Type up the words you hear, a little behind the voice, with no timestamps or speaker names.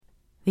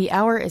The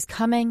hour is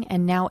coming,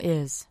 and now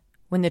is,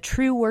 when the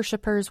true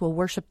worshipers will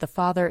worship the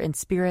Father in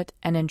spirit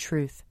and in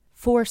truth.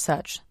 For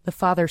such, the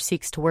Father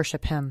seeks to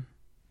worship him.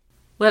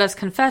 Let us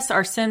confess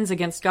our sins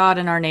against God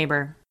and our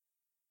neighbor.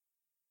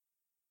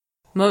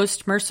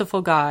 Most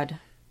merciful God,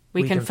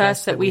 we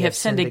confess that we have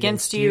sinned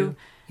against you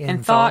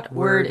in thought,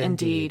 word, and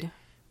deed,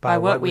 by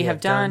what we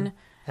have done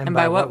and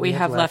by what we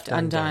have left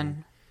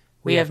undone.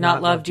 We have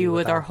not loved you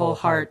with our whole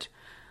heart.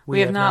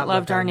 We have not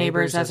loved our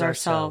neighbors as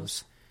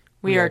ourselves.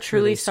 We are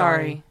truly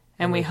sorry,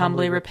 and we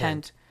humbly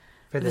repent.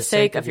 For the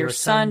sake of your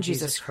Son,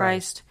 Jesus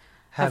Christ,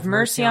 have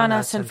mercy on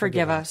us and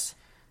forgive us,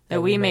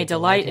 that we may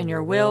delight in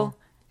your will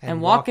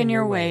and walk in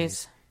your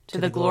ways, to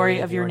the glory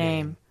of your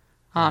name.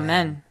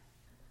 Amen.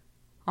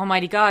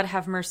 Almighty God,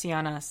 have mercy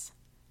on us.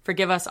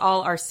 Forgive us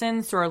all our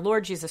sins through our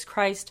Lord Jesus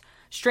Christ.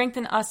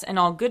 Strengthen us in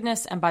all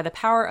goodness, and by the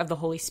power of the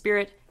Holy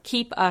Spirit,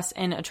 keep us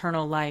in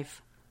eternal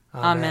life.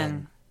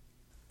 Amen.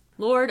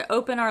 Lord,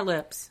 open our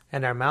lips,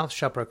 and our mouth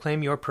shall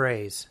proclaim your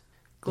praise.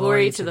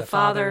 Glory to the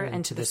Father,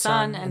 and to the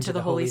Son, and to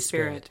the Holy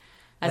Spirit,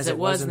 as it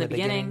was in the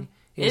beginning,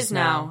 is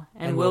now,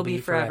 and will be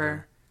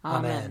forever.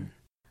 Amen.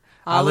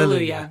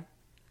 Alleluia.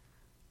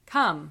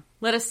 Come,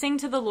 let us sing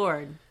to the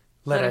Lord.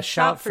 Let us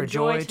shout for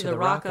joy to the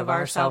rock of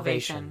our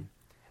salvation.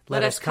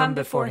 Let us come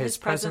before his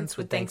presence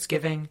with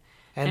thanksgiving,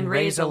 and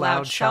raise a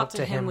loud shout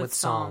to him with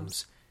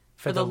psalms.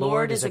 For the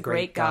Lord is a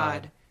great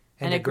God,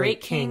 and a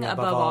great King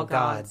above all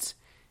gods.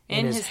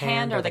 In his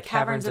hand are the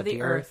caverns of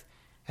the earth,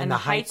 and the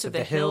heights of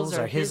the hills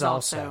are his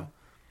also.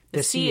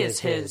 The sea is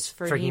his,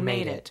 for he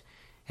made it,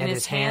 and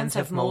his hands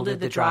have molded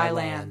the dry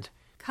land.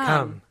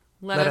 Come,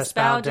 let us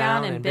bow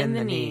down and bend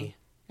the knee,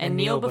 and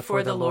kneel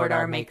before the Lord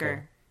our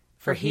Maker.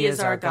 For he is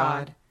our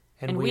God,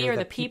 and we are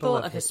the people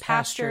of his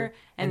pasture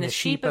and the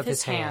sheep of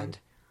his hand.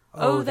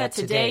 Oh, that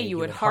today you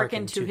would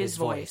hearken to his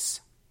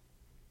voice.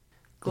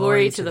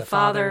 Glory to the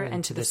Father,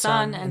 and to the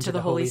Son, and to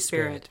the Holy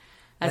Spirit,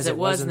 as it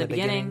was in the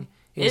beginning,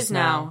 is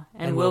now,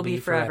 and will be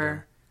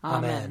forever.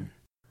 Amen.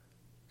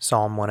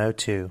 Psalm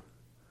 102.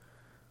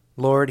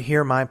 Lord,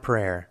 hear my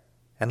prayer,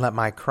 and let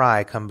my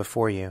cry come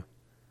before you.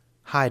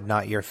 Hide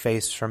not your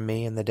face from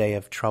me in the day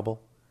of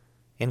trouble.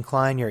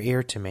 Incline your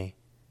ear to me.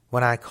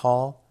 When I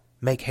call,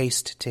 make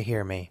haste to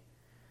hear me.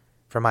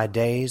 For my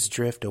days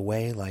drift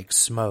away like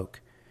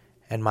smoke,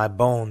 and my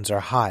bones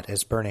are hot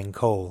as burning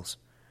coals.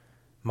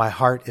 My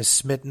heart is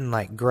smitten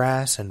like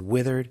grass and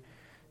withered,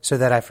 so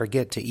that I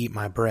forget to eat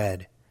my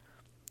bread.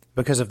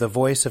 Because of the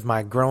voice of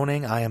my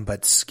groaning, I am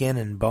but skin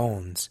and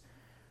bones.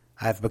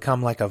 I have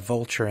become like a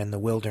vulture in the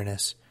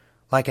wilderness,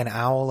 like an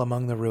owl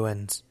among the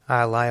ruins.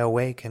 I lie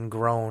awake and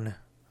groan.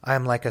 I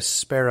am like a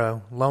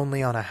sparrow,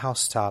 lonely on a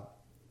housetop.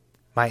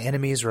 My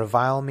enemies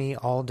revile me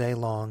all day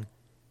long,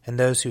 and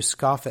those who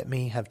scoff at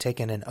me have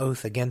taken an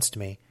oath against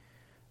me.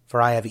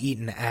 For I have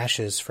eaten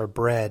ashes for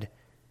bread,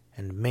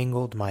 and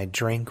mingled my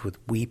drink with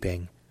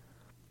weeping.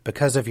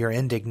 Because of your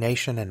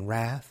indignation and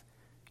wrath,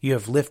 you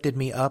have lifted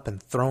me up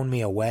and thrown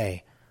me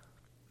away.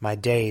 My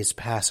days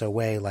pass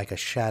away like a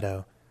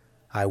shadow.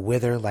 I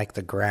wither like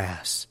the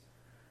grass.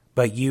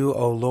 But you,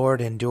 O Lord,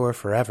 endure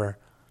forever,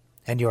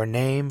 and your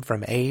name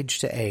from age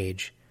to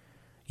age.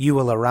 You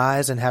will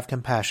arise and have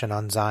compassion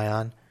on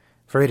Zion,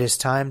 for it is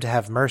time to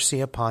have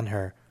mercy upon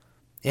her.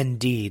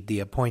 Indeed,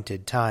 the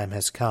appointed time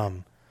has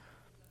come.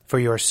 For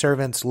your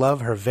servants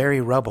love her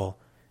very rubble,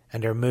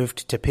 and are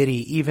moved to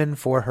pity even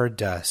for her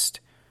dust.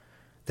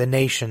 The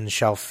nations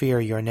shall fear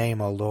your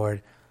name, O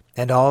Lord,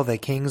 and all the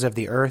kings of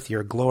the earth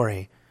your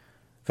glory.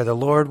 For the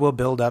Lord will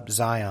build up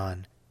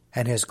Zion,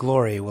 and his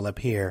glory will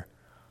appear.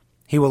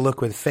 He will look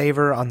with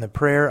favor on the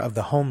prayer of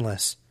the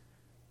homeless.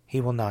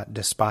 He will not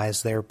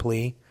despise their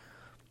plea.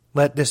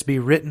 Let this be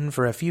written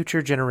for a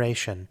future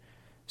generation,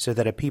 so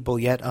that a people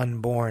yet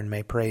unborn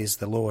may praise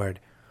the Lord.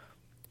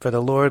 For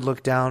the Lord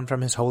looked down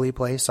from his holy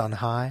place on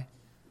high.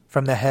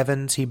 From the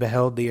heavens he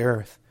beheld the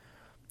earth,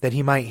 that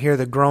he might hear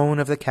the groan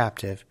of the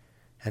captive,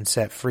 and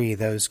set free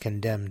those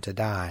condemned to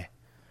die,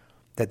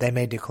 that they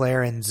may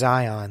declare in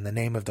Zion the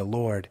name of the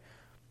Lord,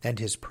 and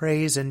his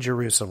praise in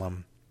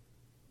Jerusalem.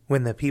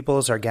 When the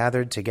peoples are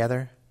gathered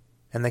together,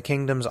 and the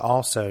kingdoms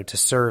also to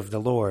serve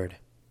the Lord.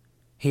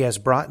 He has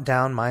brought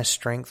down my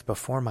strength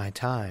before my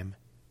time.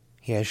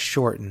 He has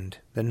shortened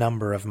the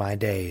number of my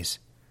days.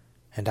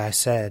 And I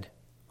said,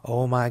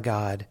 O my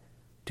God,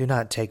 do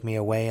not take me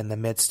away in the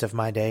midst of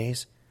my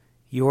days.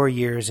 Your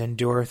years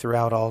endure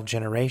throughout all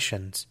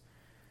generations.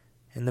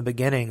 In the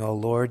beginning, O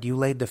Lord, you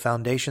laid the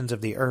foundations of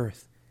the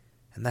earth,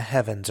 and the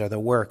heavens are the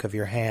work of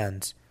your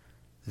hands.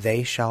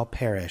 They shall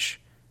perish,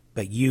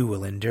 but you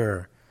will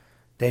endure.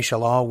 They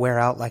shall all wear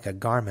out like a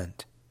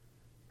garment.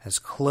 As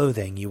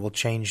clothing you will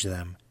change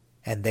them,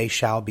 and they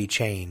shall be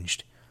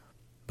changed.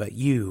 But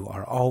you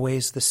are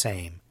always the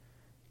same.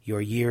 Your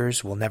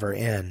years will never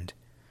end.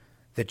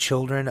 The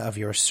children of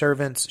your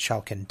servants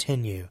shall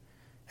continue,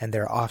 and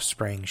their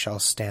offspring shall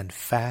stand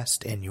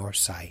fast in your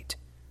sight.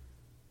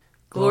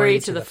 Glory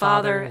to the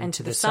Father, and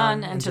to the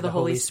Son, and to the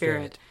Holy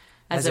Spirit,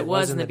 as it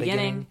was in the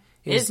beginning,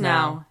 is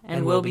now,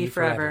 and will be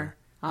forever.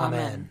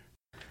 Amen.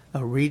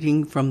 A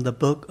reading from the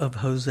book of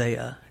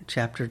Hosea,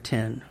 chapter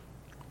 10.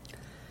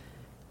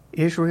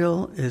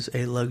 Israel is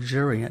a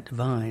luxuriant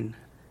vine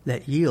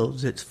that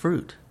yields its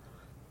fruit.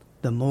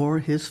 The more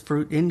his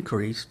fruit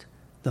increased,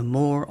 the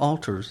more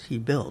altars he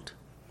built.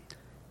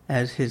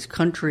 As his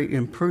country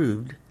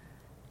improved,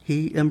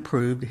 he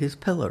improved his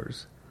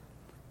pillars.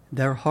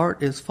 Their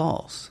heart is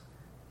false.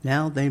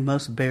 Now they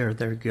must bear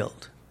their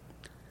guilt.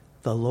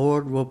 The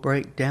Lord will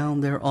break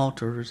down their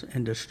altars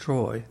and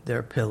destroy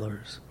their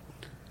pillars.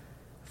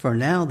 For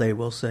now they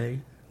will say,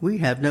 we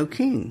have no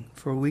king,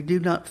 for we do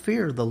not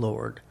fear the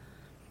Lord.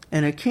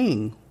 And a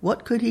king,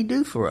 what could he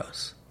do for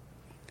us?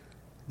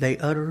 They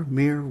utter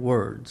mere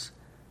words.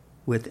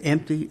 With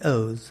empty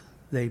oaths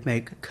they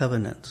make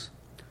covenants.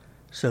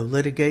 So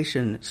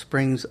litigation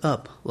springs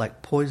up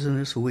like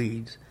poisonous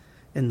weeds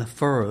in the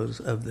furrows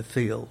of the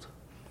field.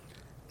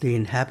 The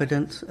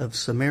inhabitants of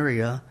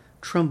Samaria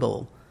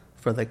tremble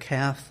for the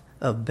calf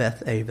of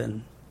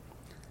Beth-aven.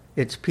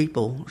 Its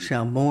people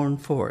shall mourn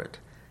for it,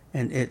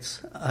 and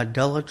its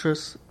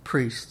idolatrous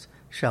priests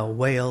shall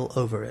wail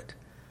over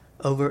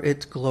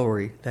its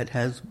glory that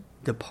has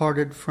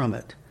departed from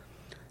it.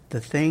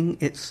 The thing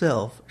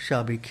itself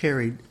shall be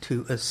carried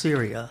to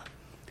Assyria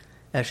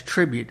as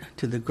tribute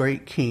to the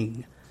great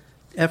king.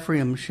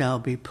 Ephraim shall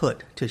be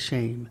put to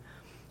shame,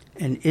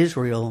 and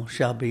Israel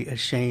shall be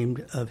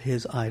ashamed of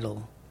his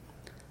idol.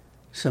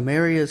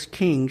 Samaria's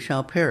king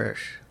shall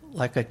perish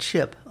like a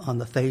chip on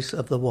the face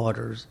of the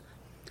waters.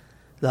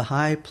 The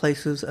high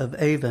places of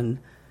Avon,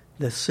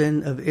 the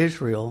sin of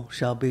Israel,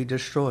 shall be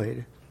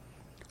destroyed.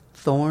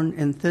 Thorn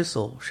and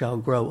thistle shall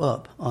grow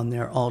up on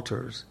their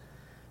altars.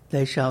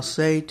 They shall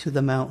say to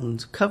the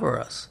mountains, cover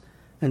us,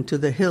 and to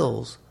the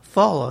hills,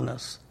 fall on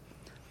us.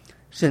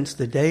 Since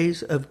the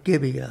days of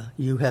Gibeah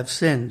you have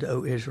sinned,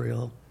 O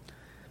Israel.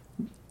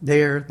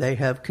 There they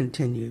have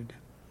continued.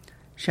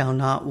 Shall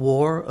not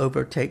war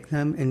overtake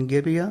them in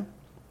Gibeah?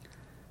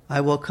 I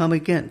will come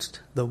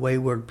against the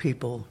wayward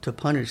people to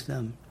punish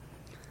them,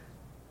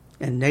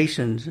 and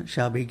nations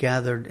shall be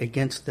gathered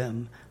against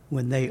them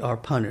when they are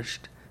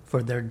punished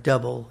for their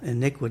double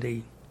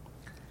iniquity.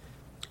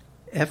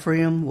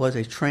 Ephraim was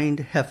a trained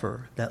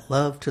heifer that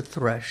loved to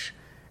thresh,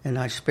 and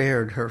I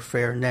spared her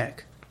fair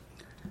neck.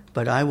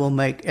 But I will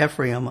make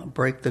Ephraim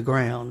break the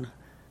ground.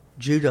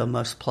 Judah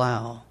must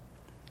plow.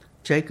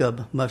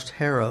 Jacob must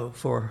harrow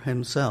for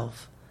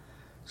himself.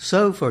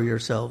 Sow for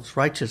yourselves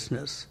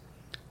righteousness.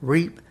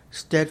 Reap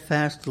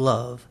steadfast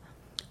love.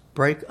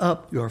 Break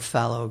up your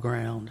fallow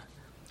ground.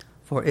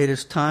 For it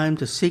is time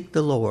to seek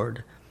the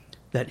Lord,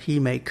 that he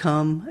may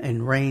come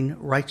and rain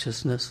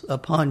righteousness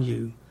upon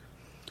you.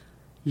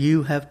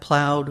 You have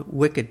plowed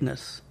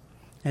wickedness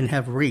and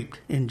have reaped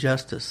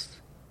injustice.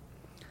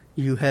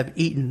 You have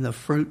eaten the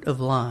fruit of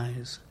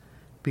lies,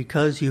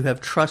 because you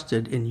have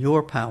trusted in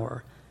your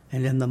power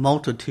and in the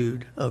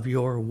multitude of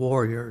your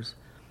warriors.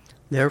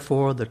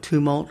 Therefore the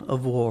tumult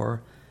of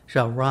war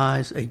shall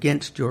rise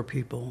against your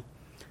people,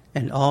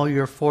 and all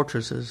your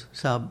fortresses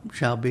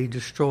shall be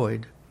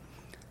destroyed,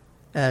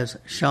 as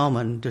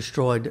Shalman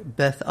destroyed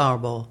Beth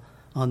Arbel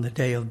on the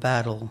day of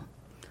battle,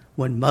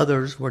 when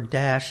mothers were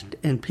dashed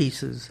in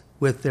pieces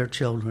with their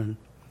children.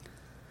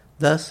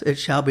 Thus it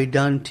shall be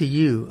done to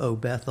you, O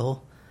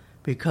Bethel,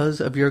 because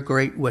of your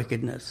great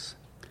wickedness.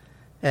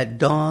 At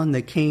dawn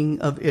the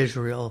king of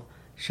Israel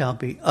shall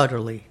be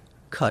utterly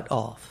cut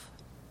off.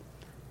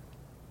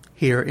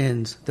 Here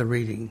ends the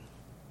reading.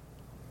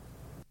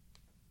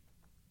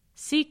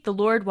 Seek the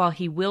Lord while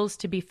he wills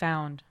to be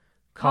found.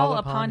 Call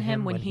upon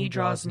him when he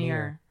draws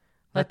near.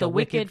 Let the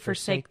wicked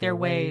forsake their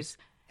ways,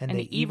 and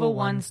the evil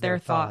ones their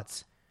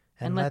thoughts.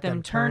 And let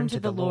them turn to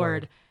the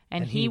Lord,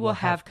 and he will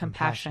have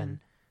compassion.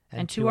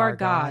 And to our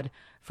God,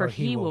 for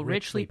he will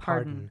richly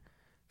pardon.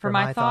 For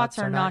my thoughts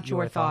are not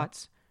your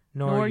thoughts,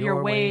 nor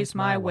your ways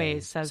my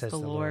ways, says the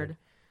Lord.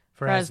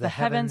 For as the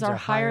heavens are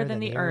higher than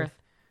the earth,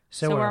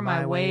 so are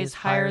my ways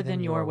higher than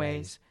your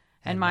ways,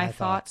 and my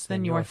thoughts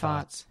than your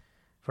thoughts.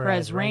 For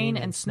as rain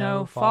and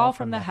snow fall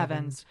from the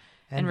heavens,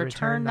 and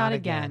return not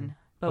again,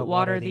 but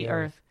water the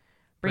earth,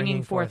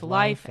 bringing forth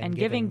life and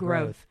giving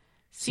growth,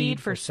 seed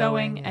for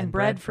sowing and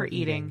bread for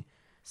eating,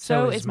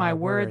 so is my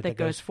word that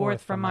goes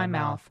forth from my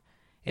mouth.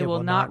 It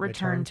will not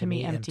return to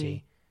me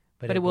empty,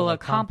 but it will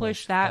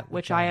accomplish that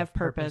which I have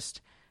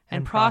purposed,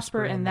 and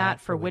prosper in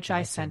that for which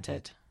I sent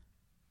it.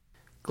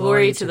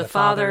 Glory to the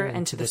Father,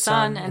 and to the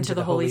Son, and to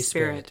the Holy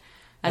Spirit,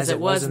 as it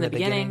was in the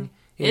beginning,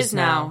 is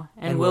now,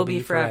 and will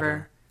be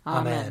forever.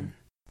 Amen.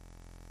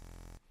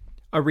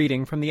 A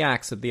reading from the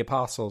Acts of the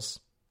Apostles.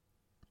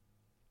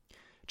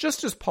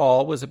 Just as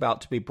Paul was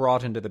about to be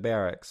brought into the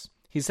barracks,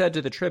 he said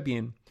to the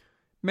tribune,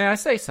 "May I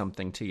say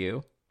something to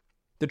you?"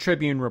 The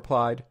tribune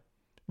replied,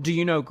 "Do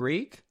you know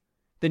Greek?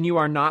 Then you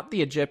are not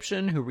the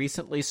Egyptian who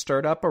recently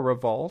stirred up a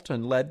revolt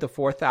and led the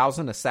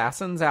 4,000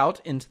 assassins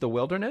out into the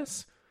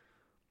wilderness?"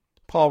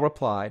 Paul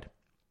replied,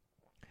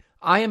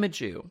 "I am a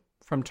Jew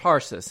from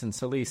Tarsus in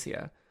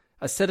Cilicia,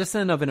 a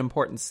citizen of an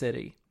important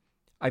city.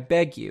 I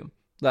beg you,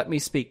 let me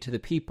speak to the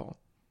people."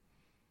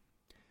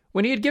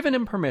 When he had given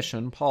him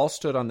permission, Paul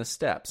stood on the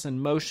steps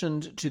and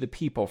motioned to the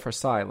people for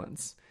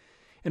silence.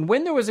 And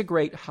when there was a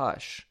great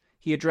hush,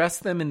 he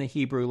addressed them in the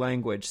Hebrew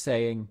language,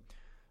 saying,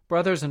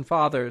 "Brothers and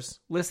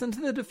fathers, listen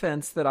to the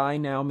defense that I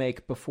now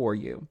make before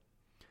you."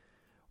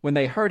 When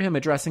they heard him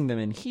addressing them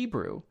in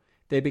Hebrew,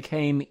 they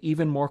became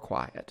even more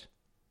quiet.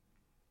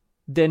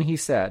 Then he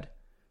said,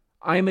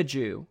 "I am a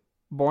Jew,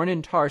 born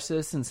in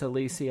Tarsus in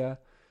Cilicia,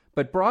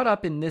 but brought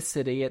up in this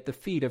city at the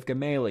feet of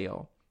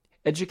Gamaliel,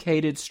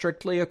 educated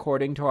strictly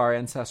according to our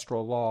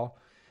ancestral law,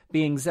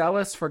 being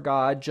zealous for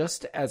God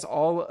just as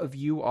all of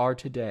you are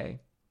today.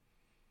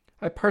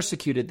 I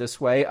persecuted this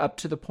way up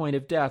to the point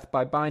of death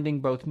by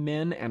binding both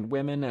men and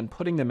women and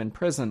putting them in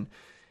prison,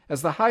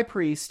 as the high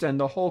priest and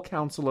the whole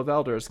council of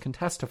elders can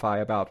testify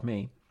about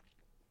me.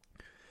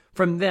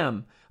 From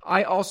them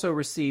I also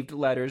received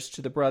letters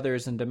to the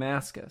brothers in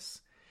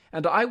Damascus,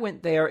 and I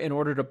went there in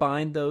order to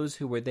bind those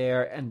who were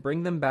there and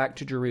bring them back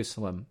to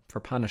Jerusalem for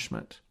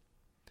punishment.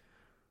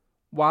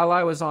 While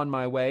I was on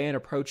my way and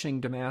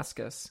approaching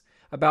Damascus,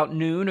 about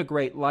noon a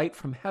great light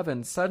from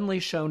heaven suddenly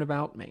shone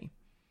about me.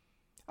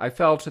 I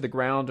fell to the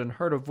ground and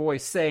heard a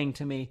voice saying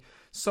to me,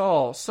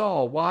 'Saul,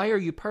 Saul, why are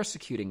you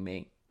persecuting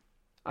me?'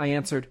 I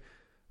answered,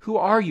 'Who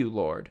are you,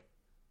 Lord?'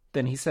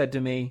 Then he said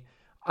to me,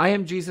 'I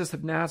am Jesus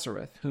of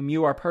Nazareth, whom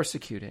you are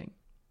persecuting.'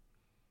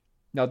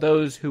 Now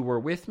those who were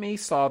with me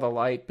saw the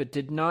light, but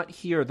did not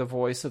hear the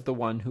voice of the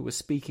one who was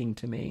speaking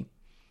to me.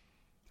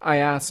 I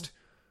asked,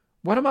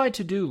 'What am I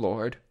to do,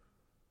 Lord?'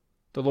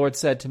 The Lord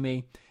said to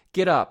me,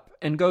 'Get up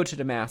and go to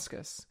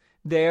Damascus.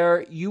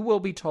 There you will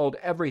be told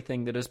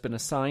everything that has been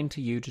assigned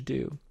to you to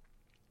do.'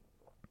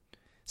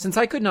 Since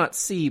I could not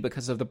see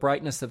because of the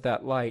brightness of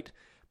that light,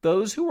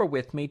 those who were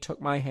with me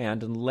took my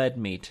hand and led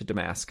me to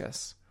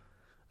Damascus.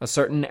 A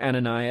certain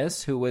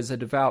Ananias, who was a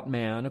devout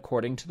man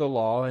according to the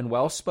law and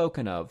well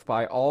spoken of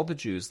by all the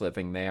Jews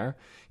living there,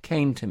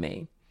 came to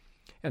me.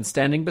 And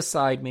standing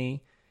beside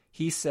me,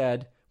 he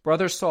said,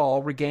 'Brother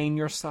Saul, regain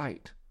your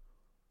sight.'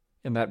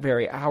 In that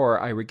very hour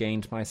I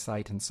regained my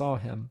sight and saw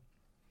him.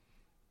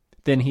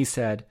 Then he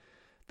said,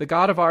 'The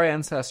God of our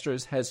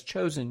ancestors has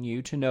chosen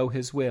you to know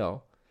his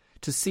will,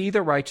 to see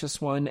the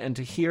righteous one and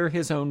to hear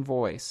his own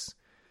voice.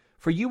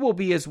 For you will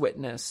be his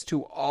witness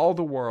to all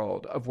the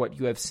world of what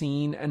you have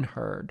seen and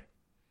heard.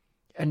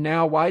 And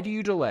now why do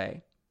you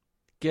delay?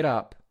 Get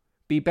up,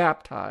 be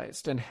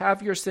baptized, and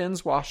have your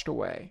sins washed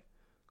away,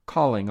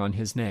 calling on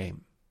his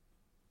name.'"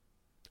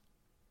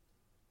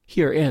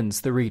 Here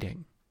ends the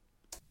reading.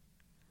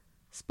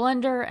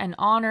 Splendor and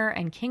honor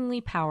and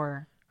kingly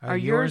power are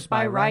yours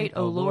by right,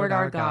 O Lord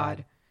our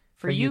God,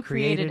 for you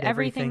created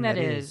everything that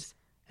is,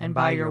 and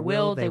by your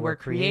will they were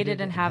created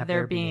and have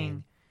their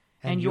being.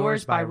 And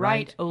yours by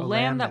right, O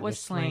Lamb that was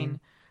slain,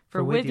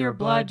 for with your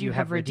blood you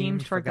have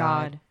redeemed for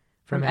God,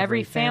 from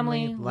every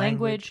family,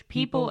 language,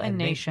 people, and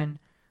nation,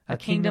 a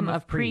kingdom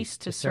of priests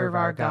to serve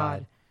our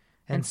God.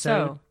 And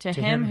so, to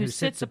him who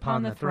sits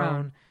upon the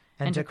throne,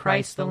 and to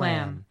Christ the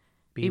Lamb,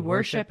 be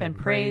worship and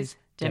praise,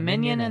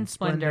 dominion and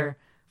splendor,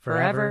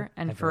 forever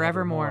and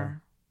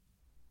forevermore.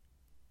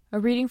 A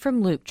reading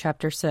from Luke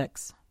chapter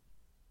 6.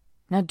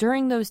 Now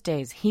during those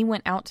days he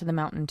went out to the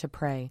mountain to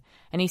pray,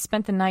 and he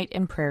spent the night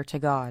in prayer to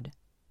God.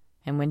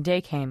 And when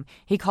day came,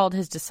 he called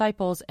his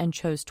disciples and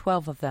chose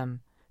 12 of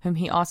them, whom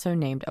he also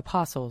named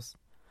apostles: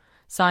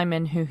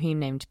 Simon, who he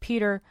named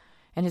Peter,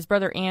 and his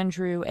brother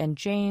Andrew, and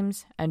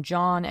James, and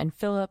John, and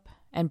Philip,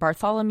 and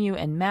Bartholomew,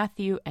 and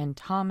Matthew, and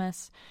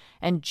Thomas,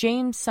 and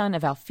James son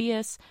of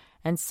Alphaeus,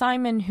 and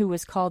Simon, who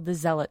was called the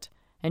Zealot,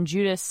 and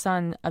Judas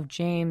son of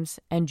James,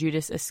 and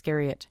Judas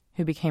Iscariot,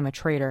 who became a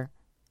traitor.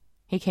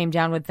 He came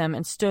down with them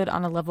and stood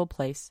on a level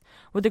place,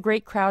 with a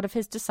great crowd of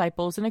his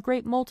disciples and a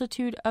great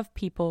multitude of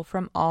people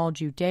from all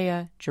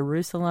Judea,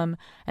 Jerusalem,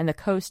 and the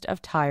coast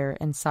of Tyre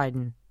and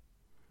Sidon.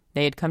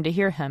 They had come to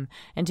hear him,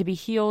 and to be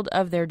healed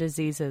of their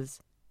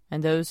diseases,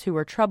 and those who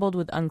were troubled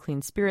with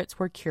unclean spirits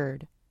were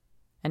cured.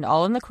 And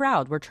all in the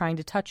crowd were trying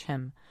to touch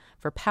him,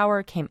 for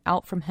power came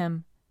out from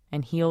him,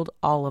 and healed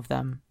all of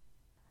them.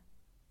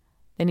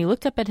 Then he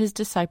looked up at his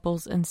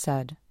disciples and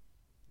said,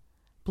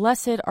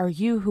 "Blessed are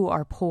you who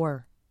are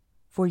poor,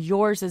 for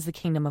yours is the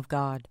kingdom of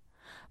God.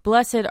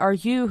 Blessed are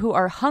you who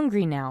are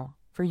hungry now,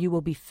 for you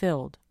will be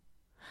filled.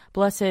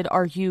 Blessed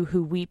are you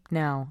who weep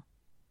now,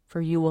 for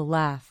you will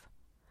laugh.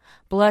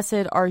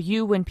 Blessed are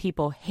you when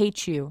people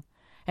hate you,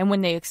 and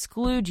when they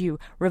exclude you,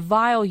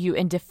 revile you,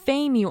 and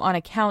defame you on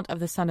account of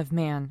the Son of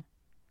Man.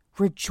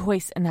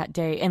 Rejoice in that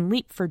day and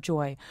leap for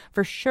joy,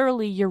 for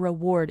surely your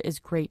reward is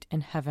great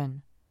in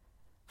heaven.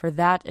 For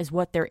that is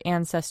what their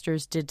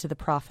ancestors did to the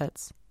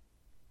prophets.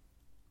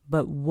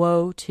 But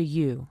woe to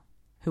you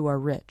who are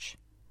rich,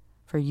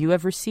 for you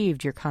have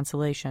received your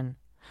consolation.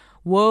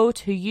 Woe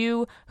to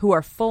you who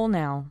are full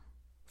now,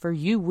 for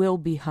you will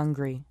be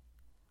hungry.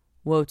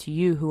 Woe to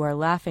you who are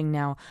laughing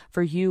now,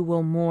 for you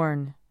will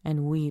mourn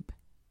and weep.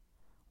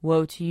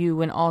 Woe to you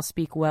when all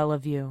speak well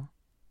of you,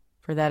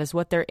 for that is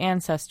what their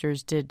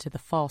ancestors did to the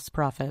false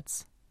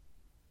prophets."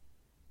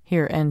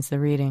 Here ends the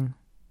reading.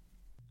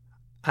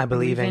 I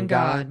believe in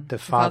God, the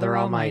Father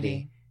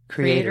Almighty,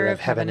 creator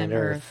of heaven and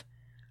earth.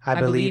 I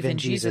believe in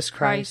Jesus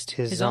Christ,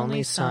 his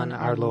only Son,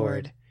 our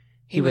Lord.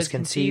 He was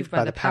conceived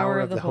by the power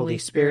of the Holy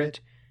Spirit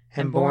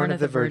and born of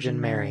the Virgin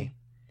Mary.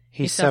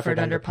 He suffered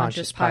under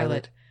Pontius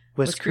Pilate,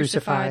 was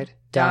crucified,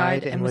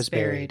 died, and was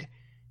buried.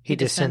 He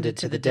descended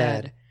to the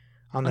dead.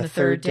 On the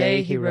third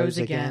day he rose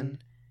again.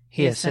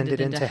 He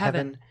ascended into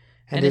heaven,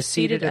 and is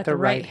seated at the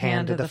right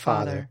hand of the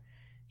Father.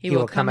 He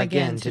will come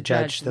again to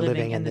judge the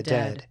living and the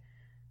dead.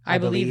 I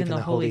believe in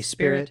the Holy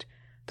Spirit,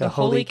 the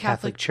Holy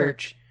Catholic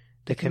Church,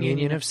 the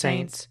communion of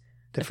saints,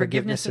 the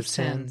forgiveness of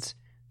sins,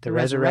 the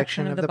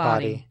resurrection of the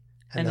body,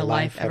 and the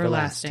life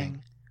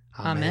everlasting.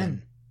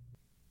 Amen.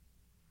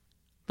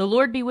 The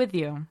Lord be with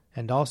you.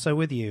 And also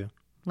with you.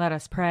 Let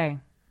us pray.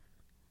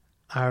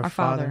 Our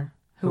Father,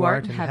 who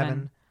art in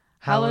heaven,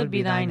 hallowed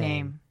be thy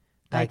name.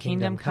 Thy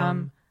kingdom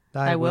come,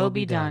 thy will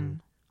be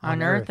done,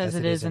 on earth as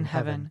it is in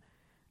heaven.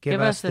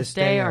 Give us this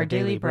day our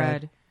daily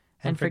bread,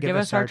 and forgive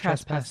us our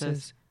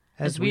trespasses,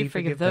 as we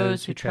forgive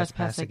those who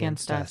trespass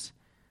against us.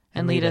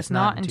 And lead us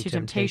not into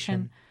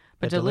temptation,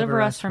 but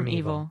deliver us from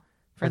evil.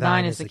 For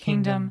thine is the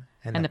kingdom,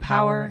 and the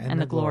power,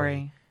 and the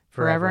glory,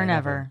 forever and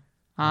ever.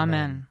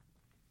 Amen.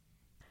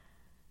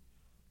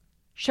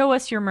 Show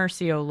us your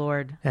mercy, O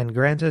Lord. And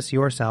grant us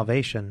your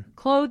salvation.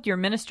 Clothe your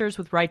ministers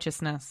with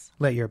righteousness.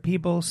 Let your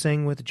people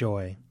sing with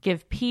joy.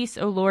 Give peace,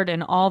 O Lord,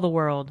 in all the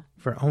world.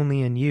 For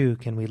only in you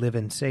can we live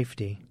in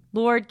safety.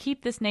 Lord,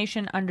 keep this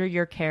nation under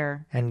your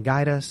care. And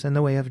guide us in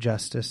the way of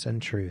justice and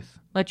truth.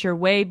 Let your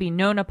way be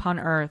known upon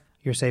earth.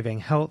 Your saving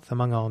health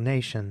among all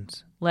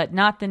nations. Let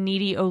not the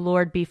needy, O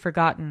Lord, be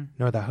forgotten.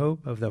 Nor the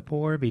hope of the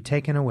poor be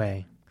taken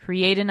away.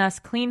 Create in us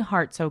clean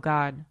hearts, O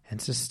God.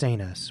 And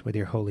sustain us with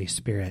your Holy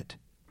Spirit.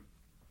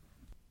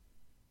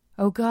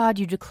 O God,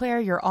 you declare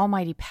your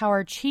almighty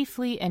power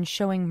chiefly in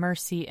showing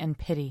mercy and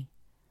pity.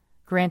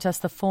 Grant us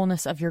the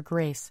fullness of your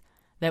grace,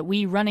 that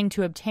we, running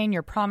to obtain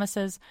your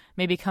promises,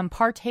 may become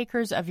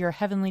partakers of your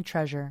heavenly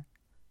treasure.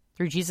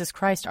 Through Jesus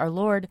Christ our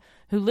Lord,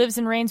 who lives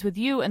and reigns with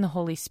you and the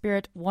Holy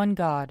Spirit, one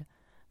God,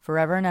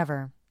 forever and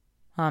ever.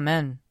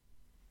 Amen.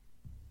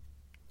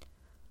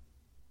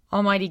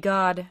 Almighty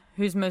God,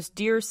 whose most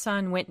dear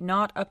Son went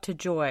not up to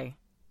joy,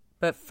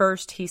 but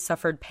first he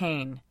suffered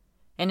pain,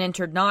 and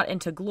entered not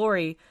into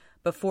glory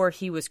before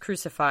he was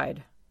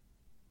crucified,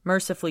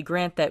 mercifully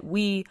grant that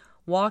we,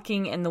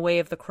 walking in the way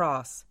of the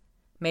cross,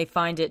 may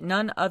find it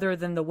none other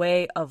than the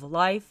way of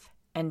life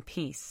and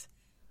peace.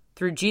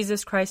 Through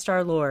Jesus Christ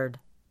our Lord.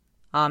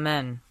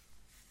 Amen.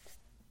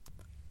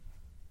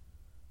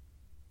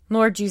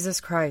 Lord Jesus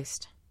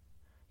Christ,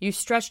 you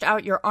stretched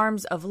out your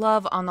arms of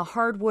love on the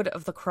hard wood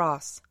of the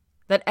cross,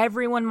 that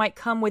everyone might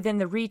come within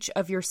the reach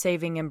of your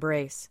saving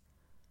embrace.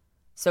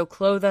 So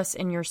clothe us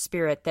in your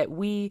Spirit, that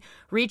we,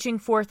 reaching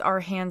forth our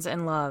hands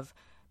in love,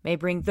 may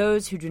bring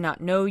those who do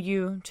not know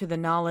you to the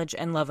knowledge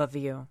and love of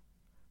you.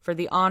 For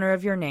the honor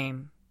of your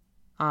name.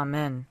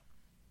 Amen.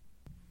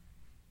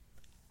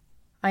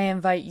 I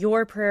invite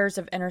your prayers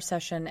of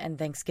intercession and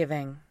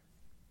thanksgiving.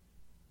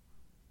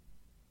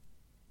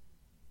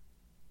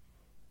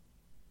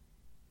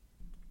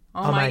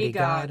 Almighty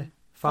God,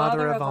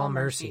 Father of all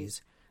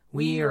mercies,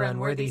 we, your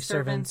unworthy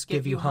servants,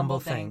 give you humble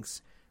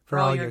thanks for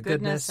all your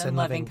goodness and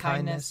loving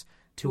kindness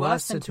to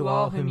us and to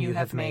all whom you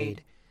have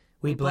made.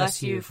 We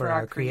bless you for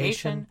our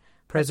creation,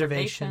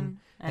 preservation,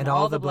 and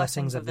all the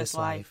blessings of this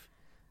life,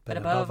 but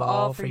above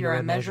all for your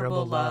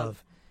immeasurable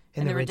love,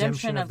 in the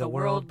redemption of the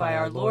world by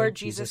our Lord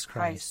Jesus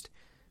Christ,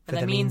 for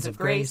the means of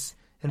grace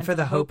and for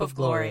the hope of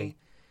glory.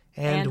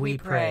 And we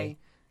pray,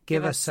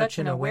 give us such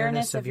an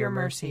awareness of your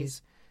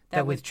mercies,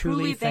 that with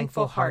truly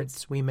thankful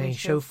hearts we may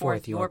show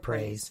forth your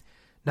praise,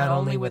 not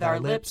only with our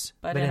lips,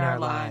 but in our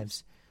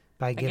lives,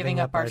 by giving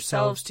up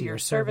ourselves to your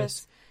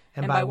service,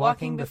 and by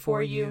walking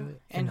before you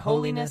in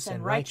holiness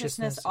and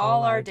righteousness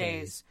all our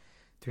days,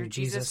 through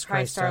Jesus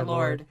Christ our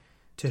Lord,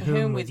 to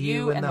whom with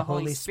you and the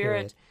Holy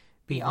Spirit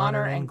be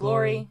honor and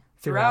glory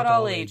throughout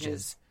all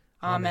ages.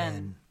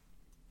 Amen.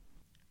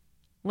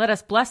 Let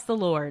us bless the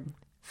Lord.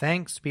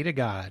 Thanks be to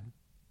God.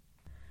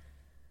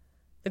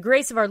 The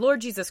grace of our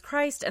Lord Jesus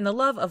Christ, and the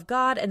love of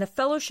God, and the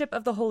fellowship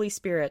of the Holy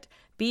Spirit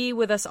be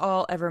with us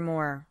all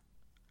evermore.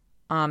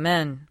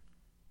 Amen.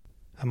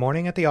 A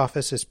Morning at the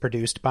Office is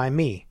produced by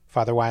me,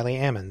 Father Wiley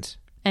Ammons.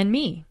 And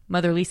me,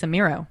 Mother Lisa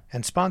Meirow.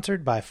 And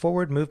sponsored by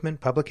Forward Movement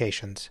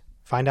Publications.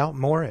 Find out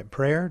more at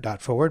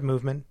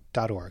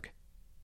prayer.forwardmovement.org.